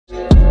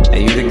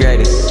Hey, you the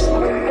greatest.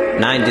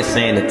 And I ain't just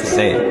saying it to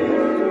say it.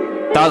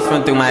 Thoughts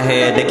run through my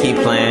head, they keep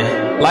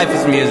playing. Life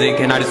is music,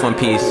 and I just want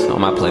peace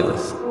on my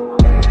playlist.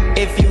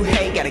 If you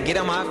hate, gotta get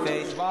on my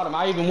face. Bottom,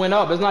 I even went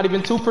up. It's not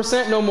even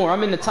 2% no more.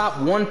 I'm in the top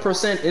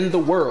 1% in the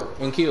world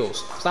in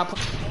kills. Stop.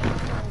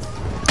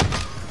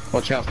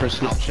 Watch out for a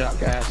snapshot,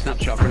 guys.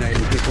 Snapshot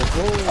grenading people.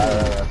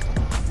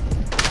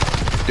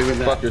 Doing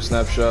that. Fuck your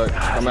snapshot.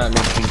 Come at me.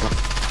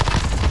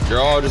 You're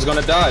all just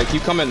gonna die.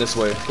 Keep coming this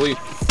way, please.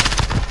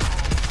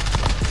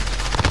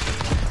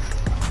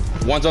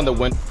 One's on the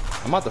wind.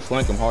 I'm about to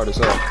flank him hard as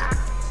hell.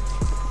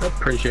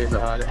 Appreciate the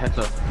heads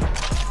up.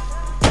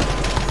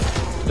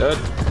 Dead.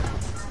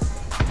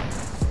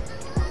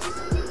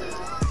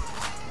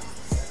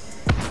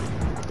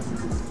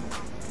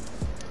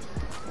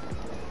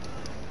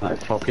 I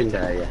fucking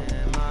dare you.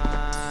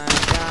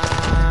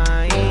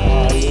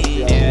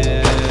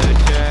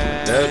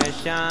 Dead.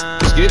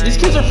 These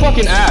kids are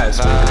fucking ass,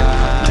 man.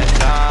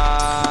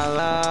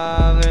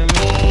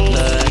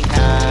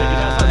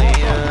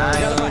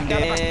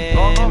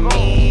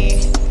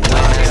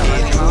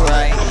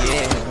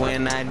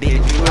 When I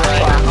did you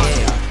right,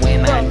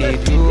 when I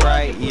did you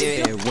right,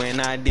 yeah. When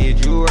I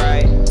did you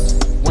right,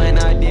 when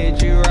I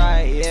did you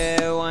right,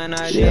 yeah. When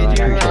I did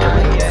you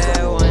right,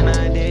 yeah. When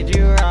I did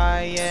you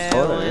right, yeah.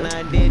 When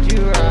I did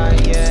you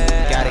right,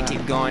 yeah. Gotta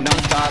keep going,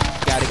 don't stop.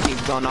 Gotta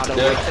keep going all the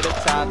way to the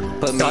top.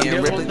 Put me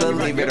in Ripley,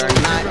 believe it or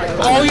not.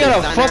 Oh, you got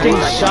a fucking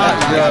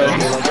shotgun.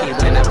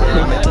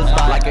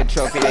 Like a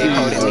trophy, they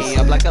holding me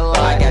up like a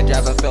lie. Got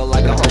driver, feel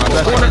like a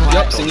whole.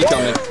 Yup, seen you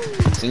coming.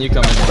 Seen you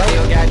coming.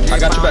 I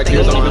got your back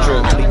here, don't even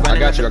trip. I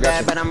got you.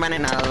 But I'm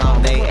running out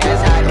alone. They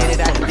ask how I did it,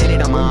 I just did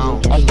it on my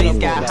own. Things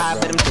got high,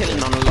 but I'm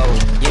chilling on the low.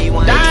 Yeah, you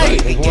want to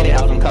get it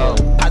out from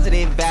cold.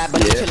 Positive vibe,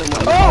 but I'm chilling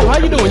with. Oh, how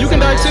you doing? You can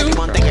die too.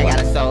 One thing I got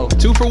a soul.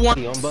 2 for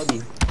 1.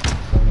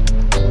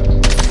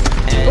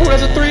 Oh,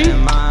 that's a 3.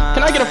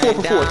 Can I get a 4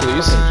 for 4,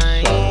 please?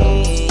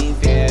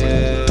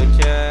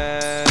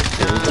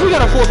 We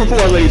got a 4 for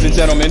 4, ladies and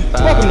gentlemen.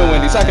 Welcome to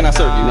Wendy's. How can I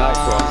serve you?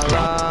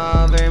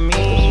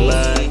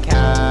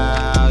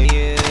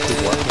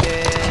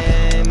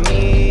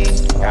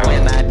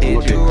 When I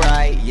did you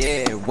right,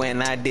 yeah.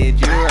 When I did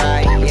you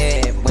right,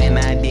 yeah.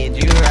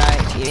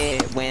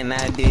 When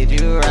I did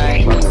you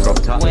right.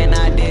 When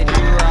I did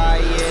you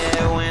right,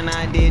 yeah. When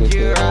I did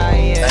you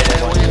right,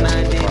 yeah. When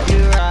I did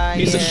you right,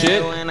 piece of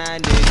shit. When I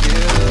did you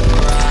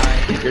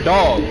right. Your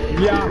dog.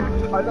 Yeah,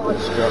 I know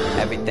it's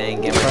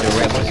everything get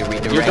direct, you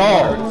read the your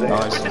dog.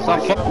 Nice. Had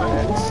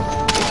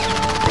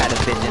a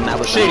vision, I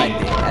was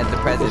elected as the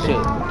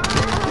president.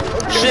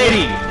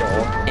 Shitty.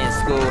 In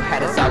school,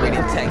 had us already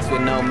text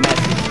with no message.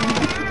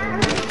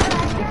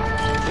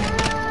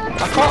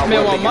 I caught me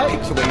on my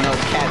picture with no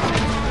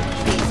caption.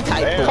 These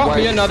type of caught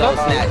me words another.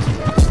 so snatchy.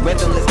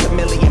 Rhythmless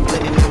chameleon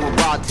blending in with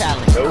raw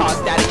talent. Cause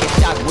static and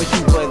shock, wish you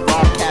would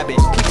raw cabin.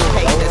 People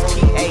hate this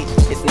PH,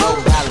 it's no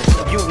balance.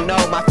 You know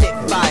my fit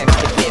fire,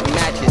 the fit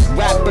matches.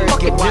 Rappers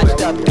get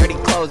washed up, dirty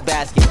clothes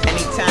basket.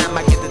 Anytime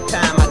I get the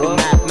time, I do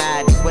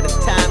mathematics. With it's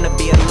time to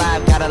be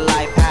alive, got a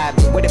life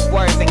habit. With it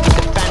worse and get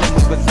the family,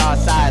 we was all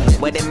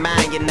silent. With it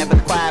mind, you never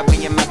quiet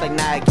when your mouth like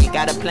Nike.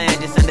 Got a plan,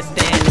 just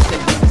understand it's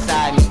in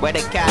beside me. Where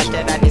the cash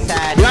that I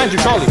decided. Behind you,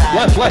 Charlie.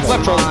 Left, Charlie.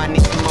 I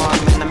need some more,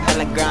 man, I'm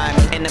hella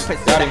grimy. In the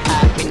pursuit of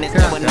happiness,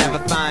 no one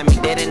never find me.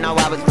 Didn't know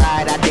I was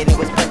right, I did it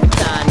was perfect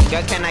timing.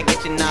 Girl, can I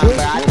get your number?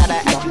 I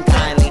gotta ask you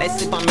kindly. They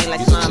sleep on me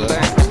like slumber,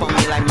 and step on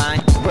me like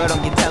mine. The world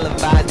don't get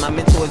televised, my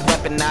mental is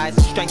weaponized.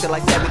 Strength are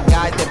like 7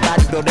 guys, their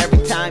body build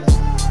every time.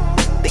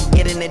 They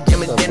get in the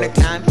gym, it's dinner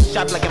time.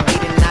 Sharp like I'm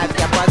beating knives,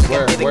 got bars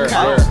that get bigger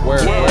crowd.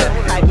 Yeah,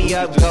 hype me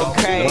up, go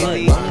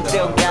crazy.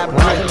 Still got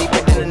bars deeper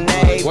than the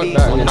Navy.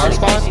 An R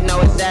spawn? She know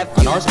it's that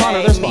An R spawn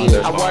or their spawn?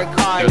 I work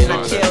hard and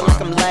I chill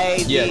like I'm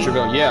lazy. Yeah,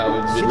 true.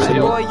 Yeah, She like,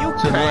 boy, you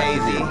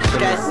crazy.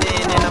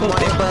 Stressing and I'm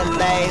on it, but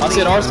lazy. I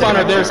said our spawn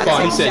or their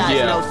spawn. He said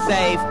yeah. No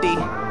safety.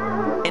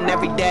 And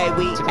every day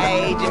we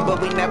aging, but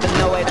we never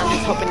know it. I'm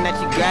just hoping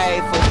that you're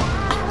grateful.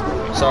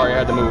 Sorry, I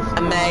had to move.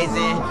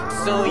 Amazing.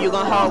 Soon you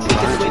gon' hope we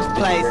can switch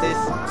places.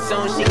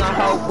 Soon she gon'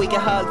 hope we can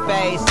hug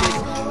faces.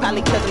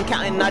 Probably cause I'm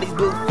counting all these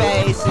blue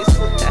faces.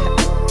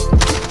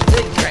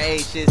 Good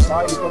gracious.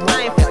 I ain't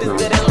felt this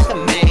good unless I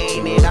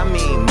made it. I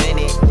mean,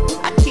 minute.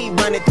 I keep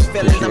running through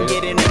feelings I'm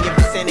getting in your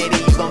vicinity.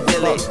 You gon'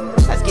 feel it.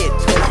 Let's get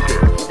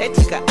twisted. They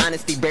took an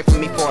honesty break from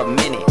me for a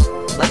minute.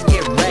 Let's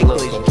get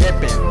reckless,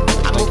 dripping.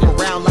 I move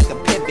around like a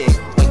pivot.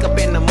 Wake up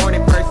in the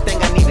morning, first thing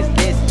I need is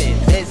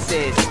distance. This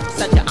is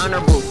such an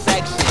honorable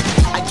section.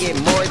 I get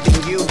more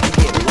than you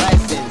get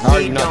lessons.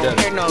 We don't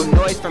hear no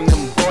noise from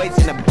them boys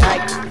in the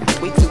back.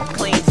 We too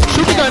clean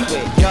to mess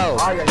with. Yo,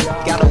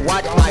 gotta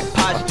watch my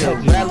posture.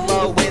 Red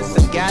low with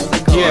some gas.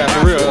 Yeah,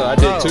 for real, I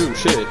did too.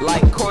 Shit.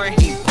 Like corn,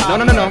 he pop.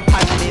 No.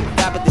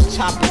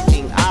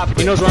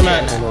 He knows where I'm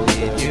at.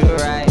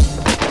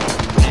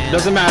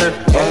 Doesn't matter.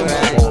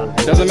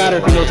 Doesn't matter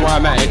if he knows where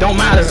I'm at. It don't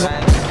matter.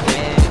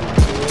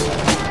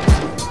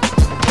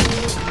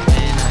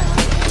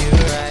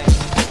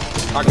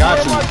 I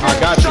got you. I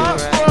got you.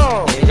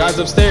 You guys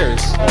upstairs.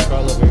 I'm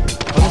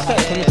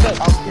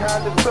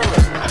behind the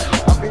pillar.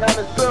 I'm behind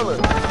the pillar.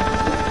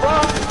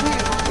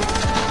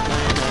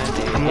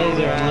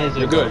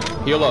 You're good.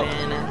 Heal up.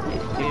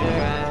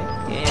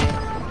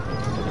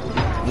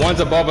 One's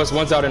above us,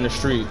 one's out in the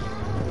street.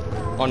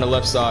 On the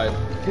left side.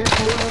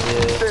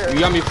 You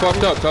got me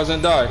fucked up,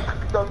 cousin. Die.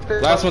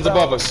 Last one's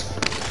above us.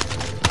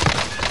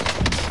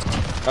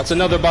 That's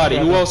another body.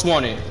 Who else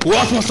want it? Who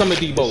else wants some of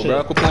Debo,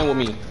 bro? Quit playing with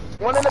me.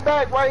 One in the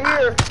back, right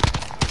here.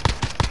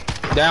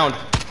 Down.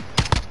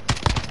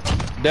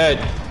 Dead.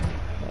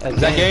 Is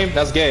that game?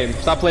 That's game.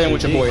 Stop playing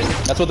with your boy.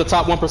 That's what the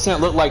top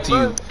 1% look like to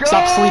you.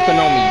 Stop sleeping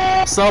on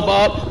me. Sub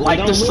up,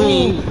 like the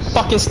stream.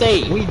 Fucking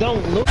stay. We don't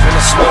look. When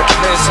the smoke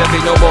clears, there be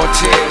no more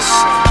tears.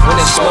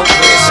 When the smoke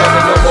clears, there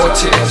be no more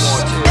tears.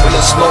 When the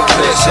smoke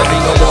clears, there be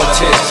no more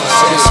tears.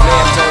 This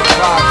man don't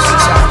rob,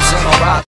 since I was in a rock.